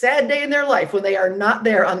a sad day in their life when they are not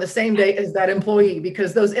there on the same day as that employee,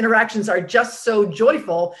 because those interactions are just so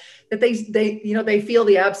joyful that they feel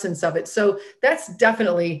the absence of it. So that's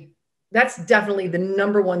definitely the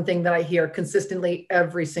number one thing that I hear consistently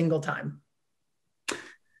every single time.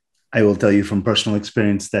 I will tell you from personal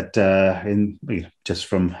experience that just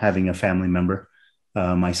from having a family member,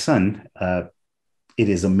 my son, it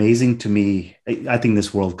is amazing to me. I think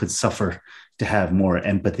this world could suffer to have more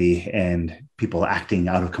empathy and people acting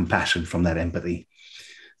out of compassion from that empathy.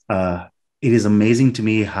 It is amazing to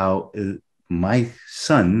me how my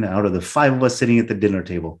son, out of the 5 of us sitting at the dinner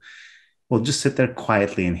table, will just sit there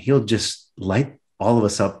quietly and he'll just light all of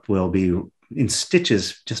us up. We'll be in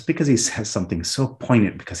stitches just because he says something so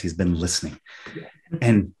poignant because he's been listening. Yeah.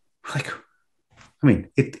 And like, I mean,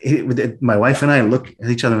 my wife and I look at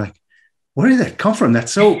each other like, where did that come from?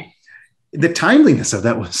 That's so, the timeliness of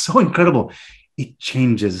that was so incredible. It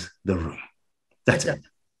changes the room. That's it.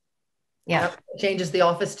 Yeah. It changes the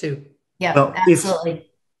office too. Yeah, well, absolutely.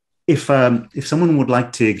 If someone would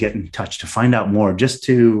like to get in touch to find out more, just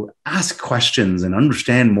to ask questions and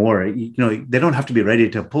understand more, they don't have to be ready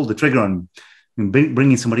to pull the trigger on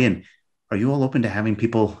bringing somebody in. Are you all open to having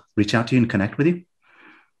people reach out to you and connect with you?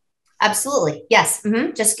 Absolutely. Yes.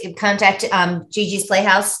 Mm-hmm. Just contact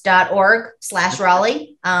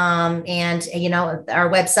gigisplayhouse.org/Raleigh. And, our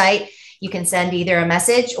website, you can send either a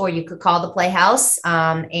message or you could call the Playhouse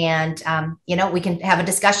and we can have a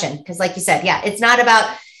discussion. Because like you said, yeah, it's not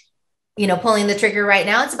about, pulling the trigger right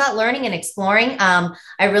now. It's about learning and exploring. I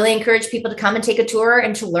really encourage people to come and take a tour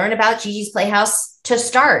and to learn about Gigi's Playhouse to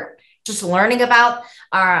start. Just learning about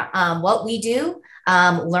our what we do,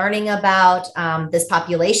 learning about this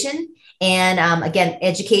population, and again,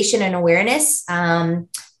 education and awareness, and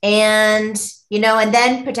then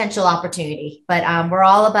potential opportunity. But we're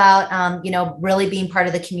all about really being part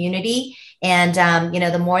of the community, and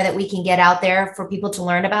the more that we can get out there for people to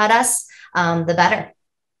learn about us, the better.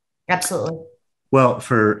 Absolutely. Well,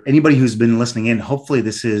 for anybody who's been listening in, hopefully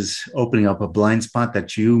this is opening up a blind spot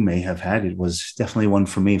that you may have had. It was definitely one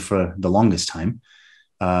for me for the longest time.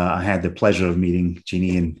 I had the pleasure of meeting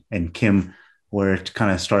Jeanhee and Kim, where it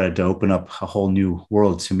kind of started to open up a whole new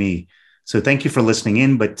world to me. So thank you for listening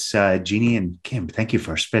in. But Jeanhee and Kim, thank you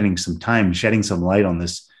for spending some time shedding some light on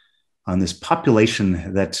this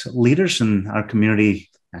population that leaders in our community,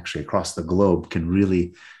 actually across the globe, can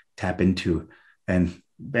really tap into. And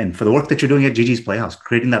for the work that you're doing at Gigi's Playhouse,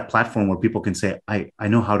 creating that platform where people can say, I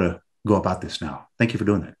know how to go about this now. Thank you for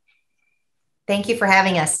doing that. Thank you for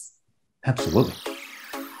having us. Absolutely.